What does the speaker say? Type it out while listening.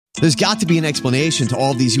There's got to be an explanation to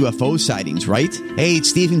all of these UFO sightings, right? Hey,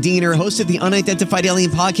 it's Stephen Diener, host of the Unidentified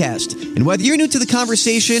Alien Podcast. And whether you're new to the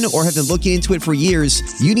conversation or have been looking into it for years,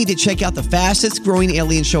 you need to check out the fastest growing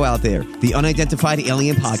alien show out there, the Unidentified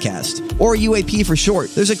Alien Podcast, or UAP for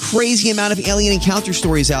short. There's a crazy amount of alien encounter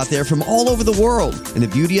stories out there from all over the world. And the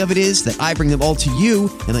beauty of it is that I bring them all to you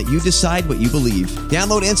and let you decide what you believe.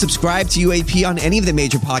 Download and subscribe to UAP on any of the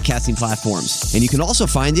major podcasting platforms. And you can also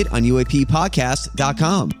find it on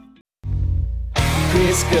UAPpodcast.com.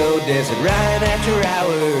 Crisco Desert Ryan after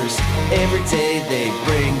hours. Every day they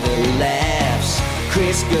bring the laughs.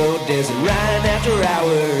 Crisco Desert Ryan after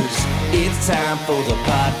hours. It's time for the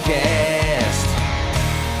podcast.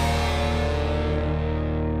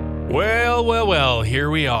 Well, here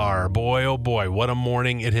we are. Boy, oh boy, what a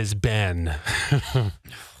morning it has been.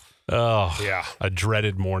 Oh, yeah. A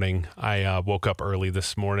dreaded morning. I woke up early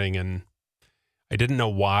this morning and I didn't know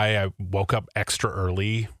why I woke up extra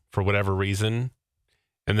early for whatever reason.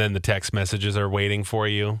 And then the text messages are waiting for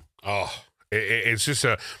you. Oh, it's just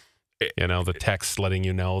the text letting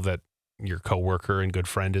you know that your coworker and good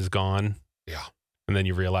friend is gone. Yeah. And then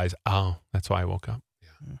you realize, oh, that's why I woke up.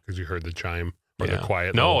 Yeah. Because you heard the chime or the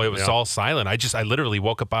quiet. No, it was all silent. I literally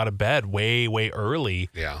woke up out of bed way, way early.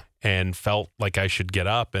 Yeah. And felt like I should get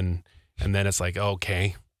up. And then it's like,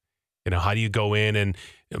 okay, how do you go in and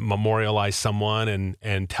memorialize someone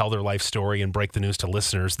and tell their life story and break the news to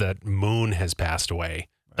listeners that Moon has passed away?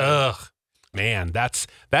 Right. Ugh, man, that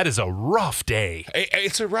is a rough day.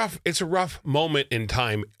 It's a rough moment in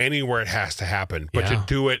time anywhere it has to happen. But to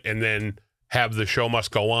do it and then have the show must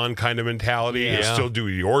go on kind of mentality and still do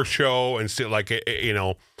your show and still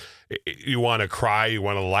you want to cry, you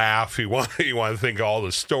want to laugh, you want to think of all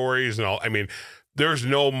the stories and all. I mean, there's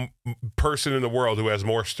no person in the world who has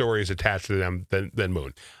more stories attached to them than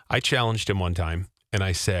Moon. I challenged him one time, and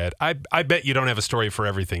I said, I bet you don't have a story for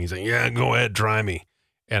everything. He's like, yeah, go ahead, try me.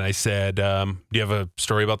 And I said, do you have a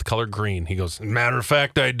story about the color green? He goes, matter of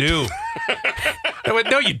fact, I do. I went,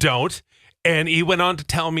 no, you don't. And he went on to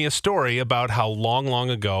tell me a story about how long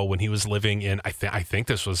ago when he was living in, I think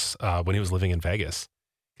this was when he was living in Vegas.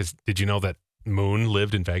 Because did you know that Moon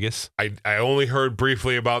lived in Vegas? I only heard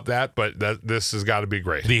briefly about that, but this has got to be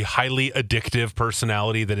great. The highly addictive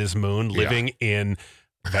personality that is Moon living in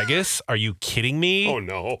Vegas? Are you kidding me? Oh,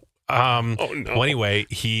 no. Well, anyway,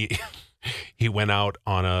 he went out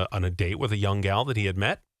on a date with a young gal that he had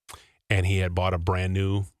met, and he had bought a brand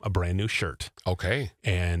new shirt. Okay.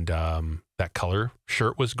 And that color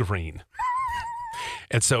shirt was green.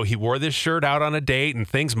 And so he wore this shirt out on a date, and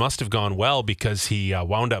things must have gone well because he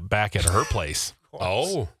wound up back at her place.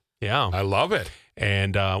 Oh, yeah. I love it.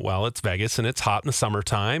 And, it's Vegas, and it's hot in the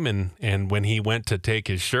summertime. And when he went to take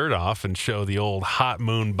his shirt off and show the old hot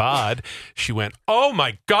moon bod, she went, oh,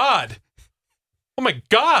 my God. Oh, my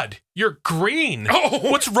God. You're green. Oh.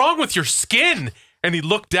 What's wrong with your skin? And he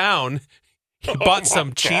looked down. He bought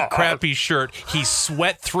some cheap, crappy shirt. He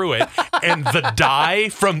sweat through it, and the dye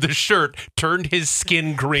from the shirt turned his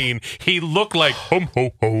skin green. He looked like hum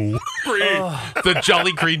ho ho, the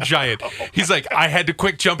Jolly Green Giant. He's like, I had to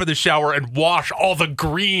quick jump in the shower and wash all the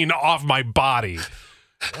green off my body.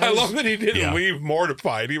 I love that he didn't leave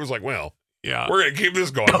mortified. He was like, well, we're going to keep this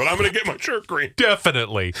going, but I'm going to get my shirt green.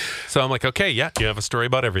 Definitely. So I'm like, okay, you have a story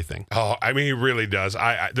about everything. Oh, I mean, he really does.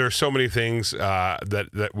 There's so many things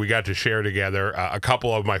that we got to share together. A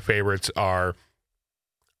couple of my favorites are,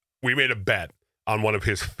 we made a bet on one of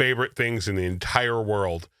his favorite things in the entire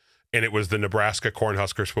world, and it was the Nebraska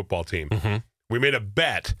Cornhuskers football team. Mm-hmm. We made a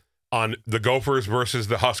bet on the Gophers versus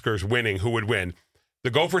the Huskers winning, who would win. The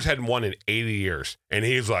Gophers hadn't won in 80 years, and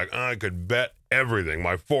he's like, I could bet everything.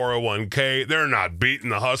 My 401k, they're not beating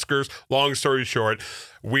the Huskers. Long story short,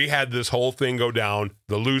 we had this whole thing go down.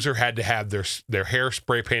 The loser had to have their hair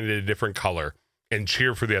spray painted a different color and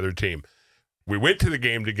cheer for the other team. We went to the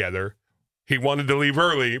game together. He wanted to leave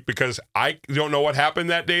early because I don't know what happened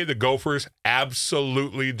that day. The Gophers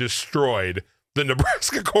absolutely destroyed the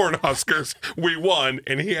Nebraska Cornhuskers. We won,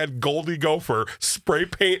 and he had Goldie Gopher spray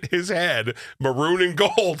paint his head maroon and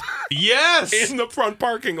gold. Yes! In the front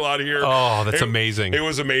parking lot here. Oh, that's amazing. It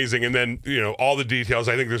was amazing. And then, all the details.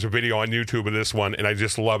 I think there's a video on YouTube of this one, and I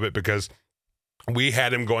just love it because we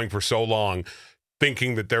had him going for so long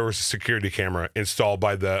thinking that there was a security camera installed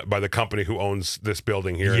by the company who owns this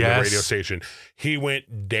building here in the radio station. He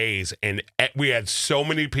went days, and we had so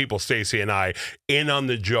many people, Stacey and I, in on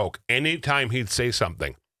the joke. Anytime he'd say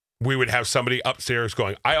something, we would have somebody upstairs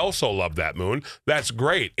going, I also love that, Moon. That's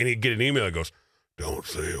great. And he'd get an email that goes, don't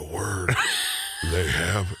say a word. They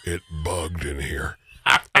have it bugged in here.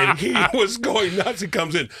 And he was going nuts. He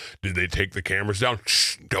comes in. Did they take the cameras down?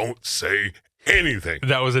 Shh, don't say anything.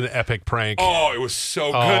 That was an epic prank. Oh, it was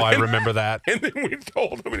so good. Oh, I remember that. And then we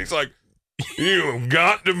told him, and he's like, "You've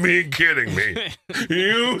got to be kidding me.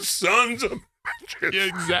 You sons of bitches." Yeah,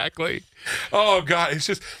 exactly. Oh, God.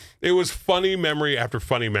 It was funny memory after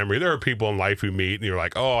funny memory. There are people in life you meet, and you're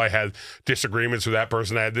like, "Oh, I had disagreements with that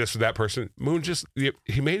person. I had this with that person." Moon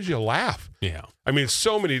he made you laugh. Yeah. I mean,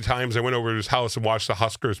 so many times I went over to his house and watched the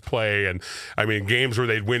Huskers play, and I mean, games where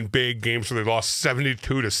they'd win big, games where they lost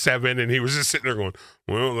 72-7, and he was just sitting there going,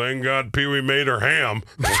 "Well, thank God Pee Wee made her ham.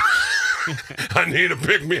 I need to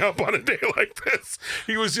pick me up on a day like this."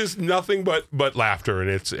 He was just nothing but laughter, and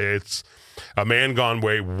it's a man gone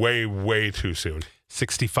way too soon.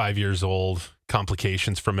 65 years old,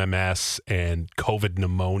 complications from MS and COVID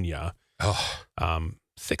pneumonia. Oh,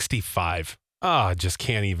 65. Just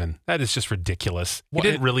can't even. That is just ridiculous. Well,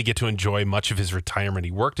 he didn't really get to enjoy much of his retirement.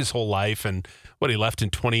 He worked his whole life, and he left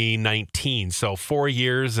in 2019. So 4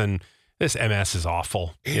 years, and this MS is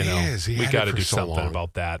awful. It is. He We had got it to for do so something long.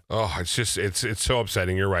 about that. Oh, it's so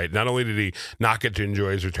upsetting. You're right. Not only did he not get to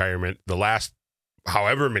enjoy his retirement, the last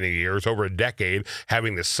however many years, over a decade,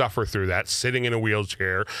 having to suffer through that, sitting in a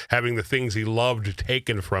wheelchair, having the things he loved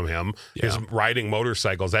taken from him, his riding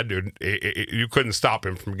motorcycles. That dude, you couldn't stop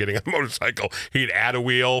him from getting a motorcycle. He'd add a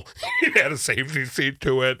wheel, he'd add a safety seat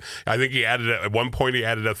to it. I think at one point he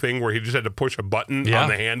added a thing where he just had to push a button on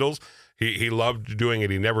the handles. He loved doing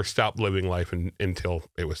it. He never stopped living life until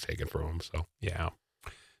it was taken from him. So yeah.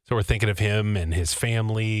 So we're thinking of him and his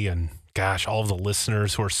family, and gosh, all of the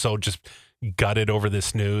listeners who are so just gutted over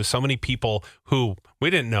this news. So many people who we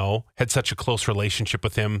didn't know had such a close relationship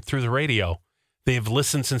with him through the radio. They've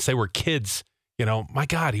listened since they were kids. My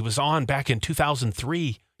God, he was on back in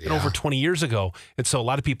 2003 and over 20 years ago. And so a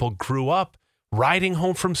lot of people grew up riding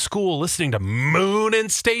home from school, listening to Moon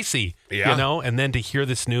and Stacy, and then to hear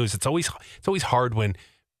this news. It's always hard when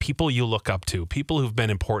people you look up to, people who've been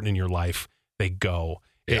important in your life, they go.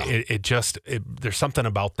 Yeah. There's something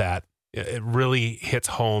about that. It really hits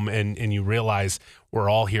home, and you realize we're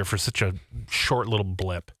all here for such a short little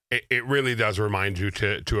blip. It really does remind you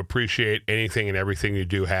to appreciate anything and everything you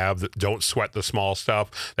do have. Don't sweat the small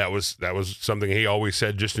stuff. That was something he always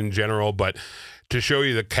said just in general, but to show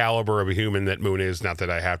you the caliber of a human that Moon is, not that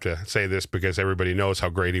I have to say this because everybody knows how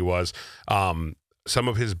great he was, some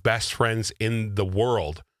of his best friends in the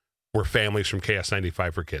world were families from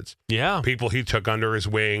KS95 for Kids. Yeah. People he took under his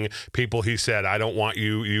wing, people he said, "I don't want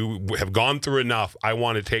you. You have gone through enough. I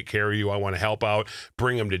want to take care of you. I want to help out."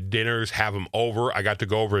 Bring him to dinners, have him over. I got to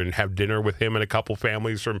go over and have dinner with him and a couple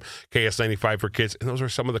families from KS95 for Kids. And those are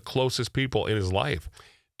some of the closest people in his life.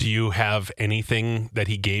 Do you have anything that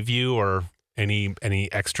he gave you, or any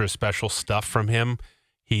extra special stuff from him?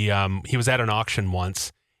 He was at an auction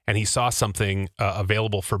once, and he saw something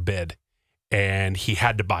available for bid, and he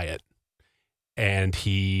had to buy it, and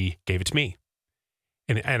he gave it to me.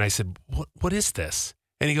 And I said, what is this?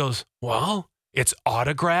 And he goes, "Well, it's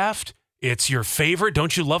autographed. It's your favorite.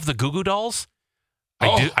 Don't you love the Goo Goo Dolls?"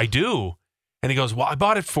 I do. And he goes, "Well, I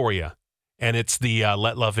bought it for you." And it's the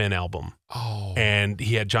Let Love In album. Oh. And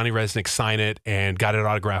he had Johnny Resnick sign it and got it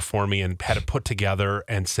autographed for me and had it put together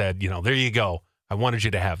and said, there you go. I wanted you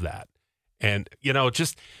to have that. And,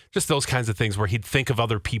 just those kinds of things where he'd think of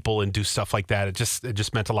other people and do stuff like that. It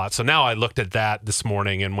just meant a lot. So now I looked at that this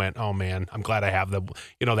morning and went, oh man, I'm glad I have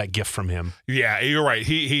that gift from him. Yeah, you're right.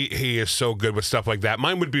 He is so good with stuff like that.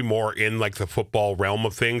 Mine would be more in like the football realm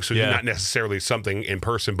of things. So not necessarily something in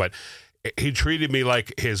person, but he treated me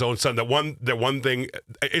like his own son. The one thing,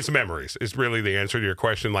 it's memories. It's really the answer to your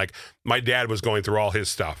question. Like, my dad was going through all his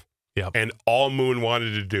stuff. Yep. And all Moon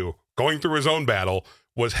wanted to do, going through his own battle,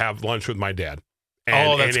 was have lunch with my dad.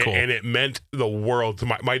 And, that's cool. And it meant the world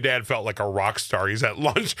to my dad. Felt like a rock star. He's at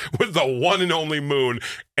lunch with the one and only Moon.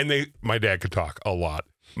 And my dad could talk a lot.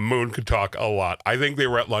 Moon could talk a lot. I think they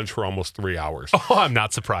were at lunch for almost 3 hours. Oh, I'm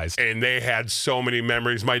not surprised. And they had so many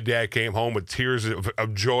memories. My dad came home with tears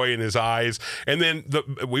of joy in his eyes. And then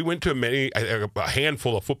we went to a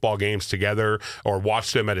handful of football games together, or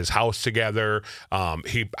watched them at his house together.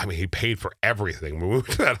 He paid for everything. When we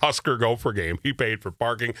went to that Husker Gopher game, he paid for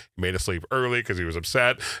parking. He made us leave early because he was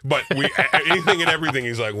upset. But anything and everything,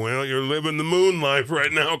 he's like, "Well, you're living the Moon life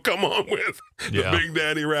right now. Come on with the Big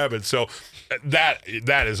Daddy Rabbit." So that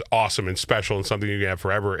is awesome and special and something you can have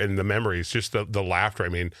forever. And the memories, just the laughter. I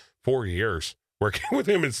mean, 4 years working with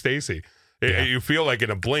him and Stacy. You feel like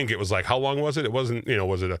in a blink, it was like, how long was it? It wasn't,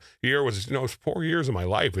 was it a year? It was 4 years of my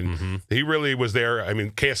life. And he really was there. I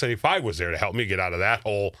mean, KS95 was there to help me get out of that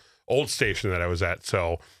whole old station that I was at.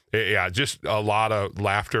 So just a lot of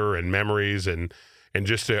laughter and memories and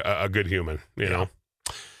just a good human, know.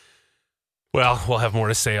 Well, we'll have more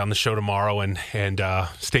to say on the show tomorrow, and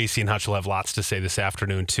Stacy and Hutch will have lots to say this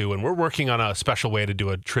afternoon too. And we're working on a special way to do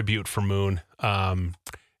a tribute for Moon, and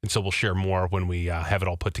so we'll share more when we have it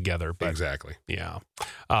all put together. But, Exactly. Yeah.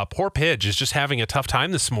 Poor Pidge is just having a tough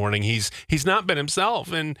time this morning. He's not been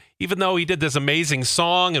himself, and even though he did this amazing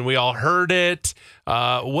song and we all heard it,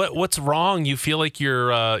 what's wrong? You feel like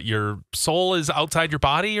your soul is outside your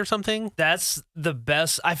body or something? That's the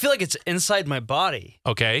best. I feel like it's inside my body.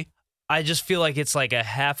 Okay. I just feel like it's like a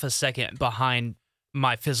half a second behind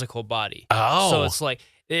my physical body. Oh. So it's like,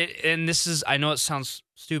 and this is, I know it sounds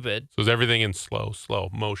stupid. So is everything in slow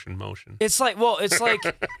motion? It's like, well, it's like,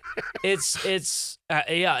 it's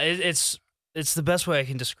the best way I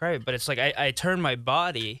can describe it. But it's like, I turn my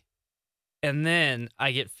body and then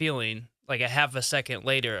I get feeling like a half a second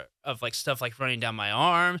later of like stuff like running down my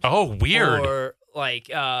arm. Oh, weird. Or like,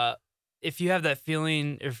 if you have that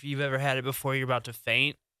feeling, if you've ever had it before, you're about to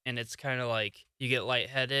faint. And it's kind of like you get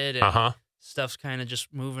lightheaded and stuff's kind of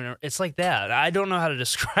just moving. It's like that. I don't know how to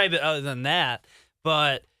describe it other than that.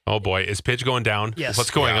 But oh boy, is Pidge going down? Yes. What's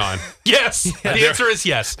going on? Yes. The answer is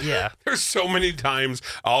yes. Yeah. There's so many times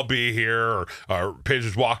I'll be here or Pidge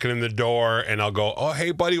is walking in the door and I'll go, oh, hey,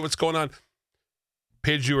 buddy, what's going on?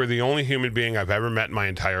 Pidge, you are the only human being I've ever met in my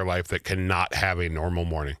entire life that cannot have a normal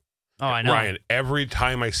morning. Oh, I know. Ryan, every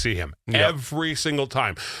time I see him, Yep. every single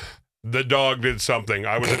time. The dog did something.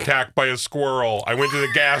 I was attacked by a squirrel. I went to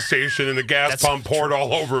the gas station and the gas pump poured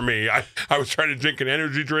all over me. I was trying to drink an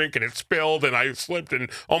energy drink and it spilled and I slipped and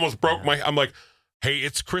almost broke my... I'm like, hey,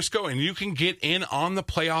 it's Crisco, and you can get in on the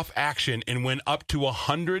playoff action and win up to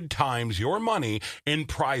 100 times your money in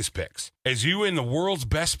Prize Picks. As you and the world's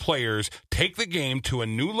best players take the game to a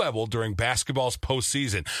new level during basketball's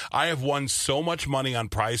postseason. I have won so much money on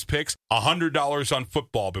Prize Picks, $100 on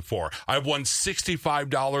football before. I've won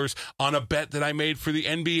 $65 on a bet that I made for the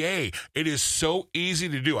NBA. It is so easy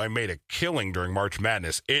to do. I made a killing during March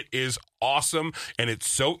Madness. It is awesome, and it's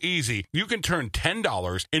so easy. You can turn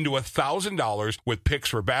 $10 into $1,000 with picks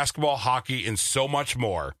for basketball, hockey, and so much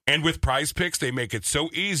more. And with Prize Picks, they make it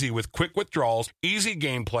so easy with quick withdrawals, easy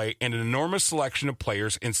gameplay, and an enormous selection of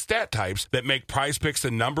players and stat types that make Prize Picks the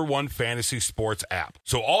 #1 fantasy sports app.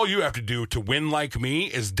 So all you have to do to win like me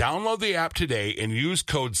is download the app today and use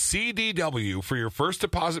code CDW for your first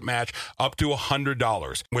deposit match up to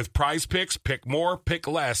 $100. With Prize Picks, pick more, pick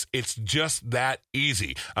less. It's just that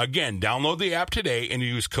easy. Again, download the app today and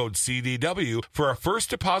use code CDW for a first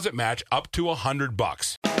deposit match up to $100.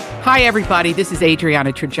 Hi, everybody. This is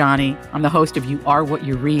Adriana Trajani. I'm the host of You Are What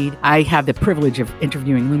You Read. I have the privilege of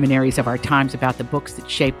interviewing luminaries of our times about the books that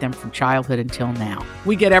shaped them from childhood until now.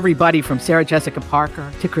 We get everybody from Sarah Jessica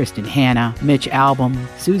Parker to Kristen Hanna, Mitch Albom,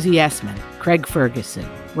 Susie Essman, Craig Ferguson,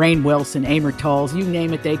 Rainn Wilson, Amor Tolls, you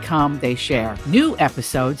name it, they come, they share. New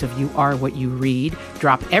episodes of You Are What You Read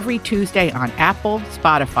drop every Tuesday on Apple,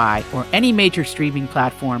 Spotify, or any major streaming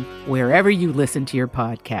platform wherever you listen to your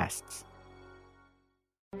podcasts.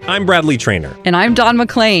 I'm Bradley Trainer. And I'm Don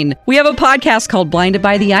McClain. We have a podcast called Blinded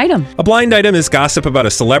by the Item. A blind item is gossip about a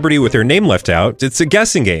celebrity with their name left out. It's a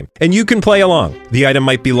guessing game, and you can play along. The item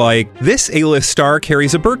might be like, this A-list star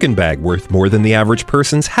carries a Birkin bag worth more than the average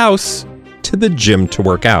person's house to the gym to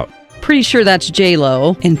work out. Pretty sure that's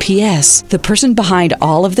J-Lo. And P.S., the person behind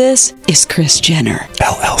all of this is Kris Jenner,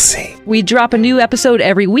 LLC. We drop a new episode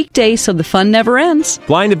every weekday so the fun never ends.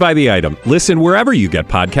 Blinded by the Item. Listen wherever you get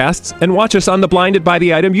podcasts and watch us on the Blinded by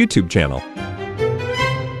the Item YouTube channel.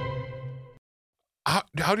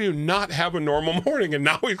 how do you not have a normal morning? And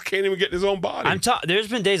now he can't even get in his own body. There's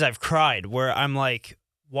been days I've cried where I'm like,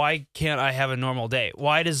 why can't I have a normal day?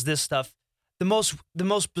 Why does this stuff... The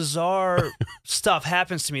most bizarre stuff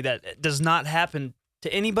happens to me that does not happen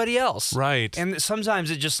to anybody else. Right. And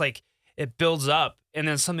sometimes it just like, it builds up and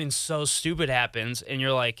then something so stupid happens and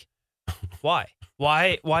you're like, why?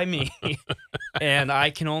 Why me? And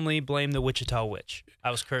I can only blame the Wichita Witch.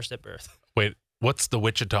 I was cursed at birth. Wait, what's the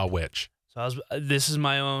Wichita Witch? So this is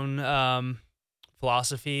my own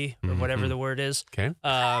philosophy or whatever the word is. Okay.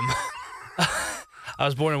 I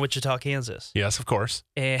was born in Wichita, Kansas. Yes, of course.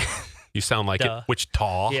 And you sound like it.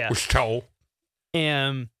 Wichita. Yeah. Wichita.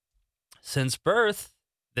 And since birth,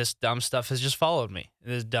 this dumb stuff has just followed me.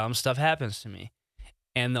 This dumb stuff happens to me.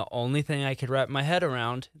 And the only thing I could wrap my head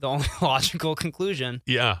around, the only logical conclusion,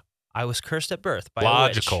 Yeah. I was cursed at birth by a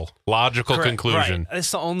witch. Logical Correct, conclusion. Right.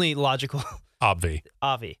 It's the only logical Obvi.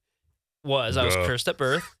 Avi was I was cursed at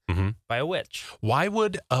birth by a witch. Why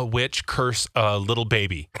would a witch curse a little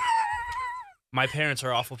baby? My parents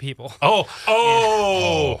are awful people.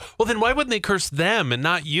 Oh. Well, then why wouldn't they curse them and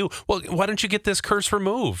not you? Well, why don't you get this curse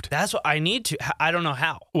removed? That's what I need to. I don't know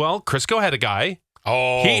how. Well, Crisco had a guy.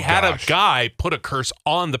 Oh, He had gosh. a guy put a curse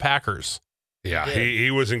on the Packers. Yeah,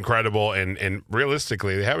 he was incredible, and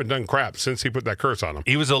realistically, they haven't done crap since he put that curse on him.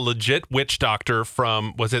 He was a legit witch doctor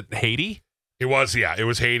from, was it Haiti? It was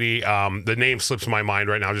Haiti. The name slips my mind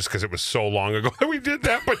right now just because it was so long ago that we did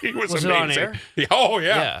that, but he was Was it amazing. on air? Yeah, oh,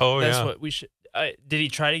 yeah. That's what we should. Did he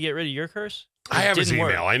try to get rid of your curse? I have his Didn't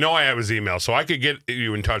email. work. I know I have his email, so I could get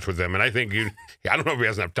you in touch with him, and I think I don't know if he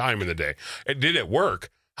has enough time in the day. Did it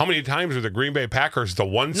work? How many times are the Green Bay Packers the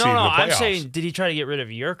one seed in the playoffs? I'm saying, did he try to get rid of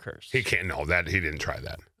your curse? He can't know that. He didn't try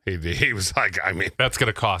that. He was like, I mean, That's going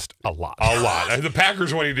to cost a lot. a lot. The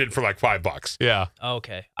Packers one he did for like $5. Yeah.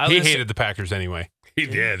 Okay. He hated the Packers anyway. He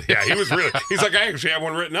did. Yeah, he was really. He's like, I actually have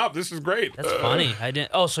one written up. This is great. That's funny. I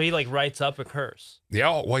didn't. Oh, so he like writes up a curse.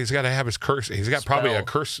 Yeah. Well, he's got to have his curse. He's got probably a Spell.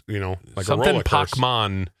 curse. Like Something a roll curse.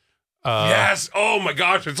 Pokemon. Yes. Oh my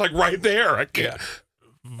gosh, it's like right there. I can't.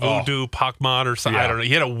 Voodoo Pokemon or something. Yeah. I don't know.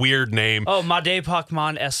 He had a weird name. Oh, Made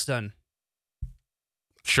Pokemon Eston.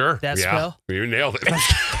 Sure. That Yeah, spell? you nailed it. Can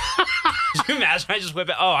you imagine? I just whip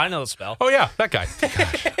it. Oh, I know the spell. Oh, yeah. That guy.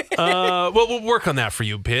 Well, we'll work on that for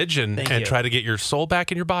you, Pidge, and Thank you. try to get your soul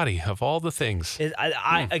back in your body of all the things.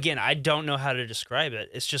 Again, I don't know how to describe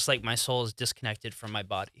it. It's just like my soul is disconnected from my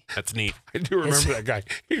body. That's neat. I do remember that guy.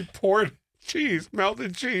 He poured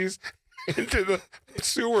melted cheese, into the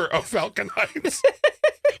sewer of Falcon Heights.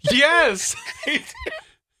 Yes. It's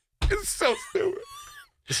so stupid.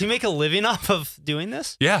 Does he make a living off of doing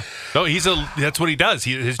this? Yeah. No, that's what he does.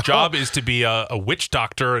 His job is to be a witch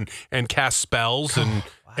doctor and cast spells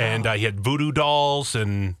and he had voodoo dolls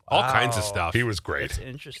and all kinds of stuff. He was great. That's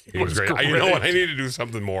interesting. He was great. You know what? I need to do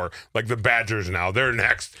something more. Like the Badgers now. They're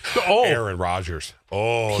next. Oh. Aaron Rodgers.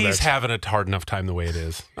 Oh, He's having a hard enough time the way it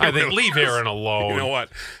is. I think leave Aaron alone. You know what?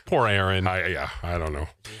 Poor Aaron. I don't know.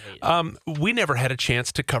 We never had a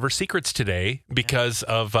chance to cover Secrets today because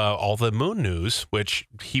of all the moon news, which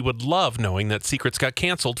he would love knowing that Secrets got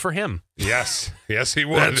canceled for him. Yes. Yes, he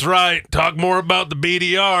would. That's right. Talk more about the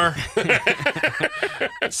BDR.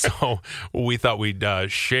 So we thought we'd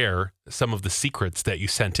share some of the secrets that you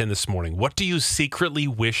sent in this morning. What do you secretly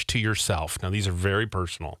wish to yourself? Now, these are very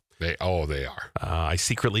personal. They are. I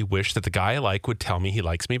secretly wish that the guy I like would tell me he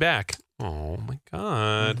likes me back. Oh, my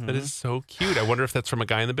God. That is so cute. I wonder if that's from a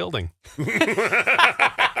guy in the building.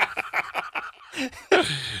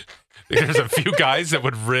 There's a few guys that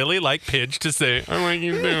would really like Pidge to say, I like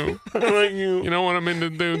you too. I like you. You know what? I'm into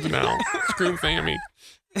dudes now. Screw Sammy.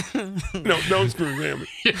 No, don't screw Sammy.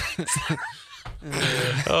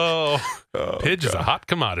 Pidge is a hot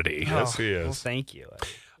commodity. Yes, he is. Well, thank you.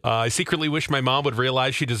 I secretly wish my mom would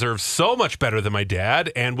realize she deserves so much better than my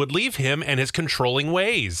dad and would leave him and his controlling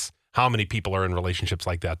ways. How many people are in relationships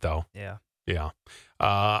like that, though? Yeah. Yeah.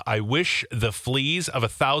 I wish the fleas of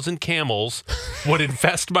 1,000 camels would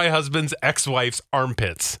infest my husband's ex-wife's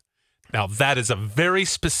armpits. Now, that is a very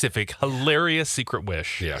specific, hilarious secret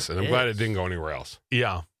wish. Yes, and I'm glad it didn't go anywhere else.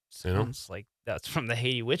 Yeah. Sounds like that's from the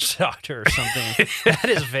Haiti witch doctor or something. That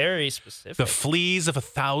is very specific. The fleas of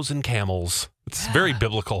 1,000 camels. It's very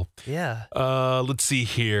biblical. Yeah. Let's see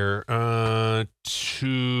here. Let's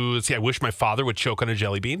see. I wish my father would choke on a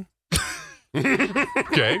jelly bean.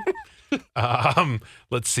 Okay.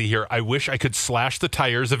 Let's see here. I wish I could slash the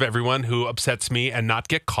tires of everyone who upsets me and not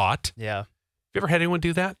get caught. Yeah. Have you ever had anyone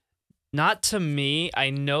do that? Not to me. I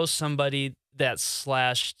know somebody that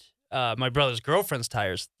slashed my brother's girlfriend's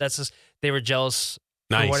tires. That's just, they were jealous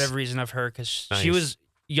Nice. for whatever reason of her because she Nice. was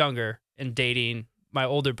younger and dating my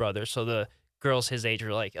older brother. So the girls his age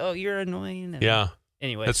were like, "Oh, you're annoying." And Yeah.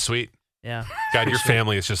 Anyway. That's sweet. Yeah. God, your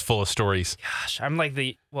family is just full of stories. Gosh, I'm like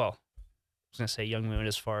I was gonna say young moon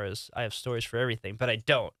as far as I have stories for everything, but I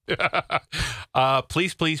don't.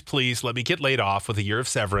 Please, please, please let me get laid off with a year of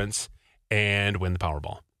severance and win the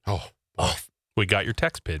Powerball. Oh. We got your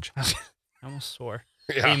text, Pidge. I almost swore.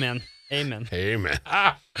 Yeah. Amen. Amen. Amen.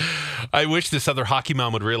 I wish this other hockey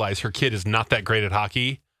mom would realize her kid is not that great at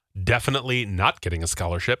hockey. Definitely not getting a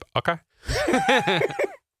scholarship. Okay.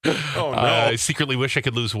 Oh, no. I secretly wish I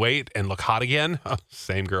could lose weight and look hot again. Oh,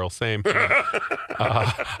 same girl, same.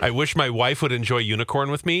 I wish my wife would enjoy unicorn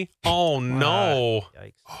with me. Oh, no.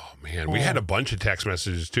 Yikes. Oh, man. We had a bunch of text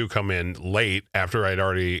messages, too, come in late after I'd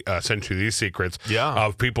already sent you these secrets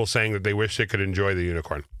of people saying that they wish they could enjoy the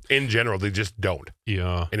unicorn. In general, they just don't.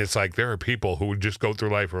 Yeah. And it's like there are people who would just go through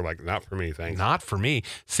life who are like, not for me, thanks. Not for me.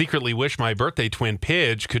 Secretly wish my birthday twin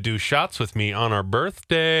Pidge could do shots with me on our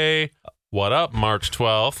birthday. What up, March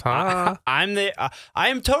 12th? Huh? I'm there. I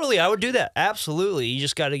am totally. I would do that. Absolutely. You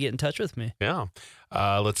just got to get in touch with me. Yeah.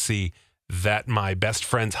 Let's see. That my best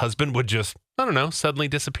friend's husband would just, I don't know, suddenly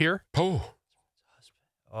disappear. Oh.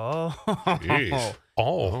 Oh. Jeez.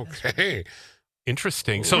 Oh. Okay.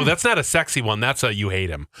 Interesting. So that's not a sexy one. That's a you hate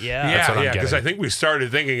him. Yeah. That's what I'm Because getting. I think we started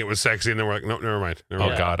thinking it was sexy, and then we're like, no, never mind. Never Oh,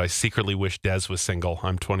 mind. God. I secretly wish Des was single.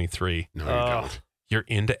 I'm 23. No, you don't. You're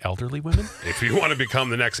into elderly women? If you want to become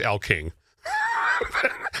the next Al King,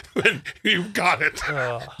 then you've got it.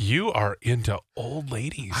 You are into old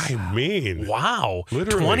ladies. I mean, Wow.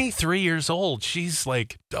 Literally. 23 years old. She's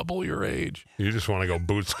like double your age. you just want to go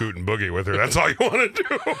boot, scoot, and boogie with her. That's all you want to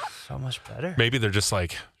do. So much better. Maybe they're just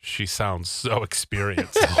like, she sounds so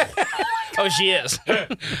experienced. Oh, she is. I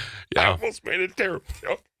Yeah. almost made it terrible.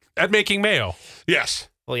 At making mayo. Yes.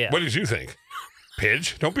 Well, yeah. What did you think?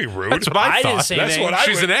 Pidge? Don't be rude. That's what I I thought. didn't say That's anything. what I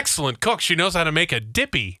She's would- an excellent cook. She knows how to make a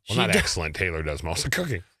dippy. Well, not excellent. Taylor does most of the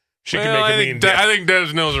cooking. She can Well, make a I mean think, dip. I think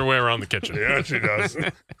Des knows her way around the kitchen. Yeah, she does.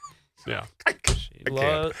 Yeah.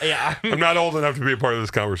 Yeah. I'm not old enough to be a part of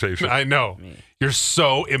this conversation. I know. You're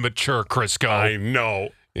so immature, Crisco. I know.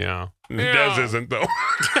 Yeah. Des isn't, though.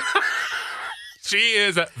 She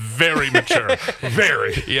is very mature.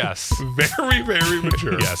 Very. Yes. Very, very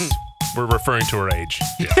mature. Yes. We're referring to her age.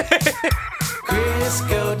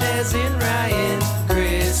 Crisco, Des, and Ryan.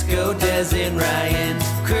 Crisco, Des, and Ryan.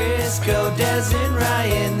 Crisco, Des, and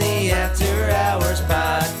Ryan. The After Hours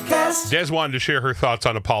Podcast. Des wanted to share her thoughts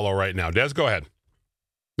on Apollo right now. Des, go ahead.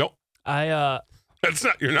 Nope. That's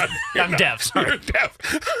not, you're not. I'm deaf, sorry. You're deaf.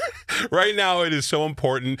 Right now, it is so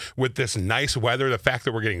important with this nice weather, the fact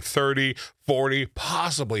that we're getting 30, 40,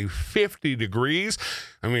 possibly 50 degrees.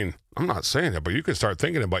 I mean, I'm not saying that, but you can start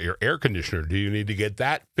thinking about your air conditioner. Do you need to get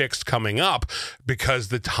that fixed coming up because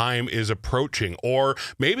the time is approaching? Or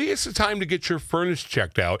maybe it's the time to get your furnace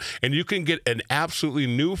checked out, and you can get an absolutely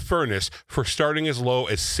new furnace for starting as low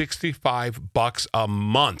as $65 a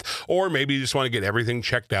month. Or maybe you just want to get everything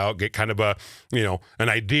checked out, get kind of a, an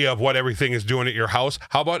idea of what everything is doing at your house.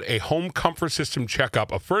 How about a home comfort system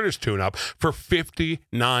checkup, a furnace tune-up for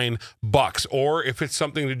 $59? Or if it's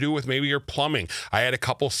something to do with maybe your plumbing. I had a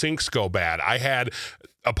couple sinks go bad. I had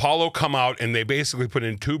Apollo come out, and they basically put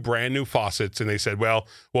in 2 brand new faucets, and they said, well,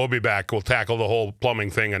 we'll be back. We'll tackle the whole plumbing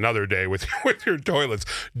thing another day with your toilets.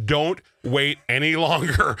 Don't wait any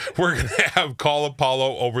longer. We're going to have Call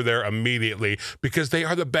Apollo over there immediately because they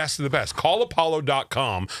are the best of the best.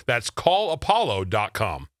 CallApollo.com. That's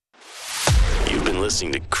CallApollo.com. You've been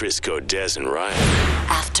listening to Crisco, Des, and Ryan.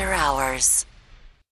 After Hours.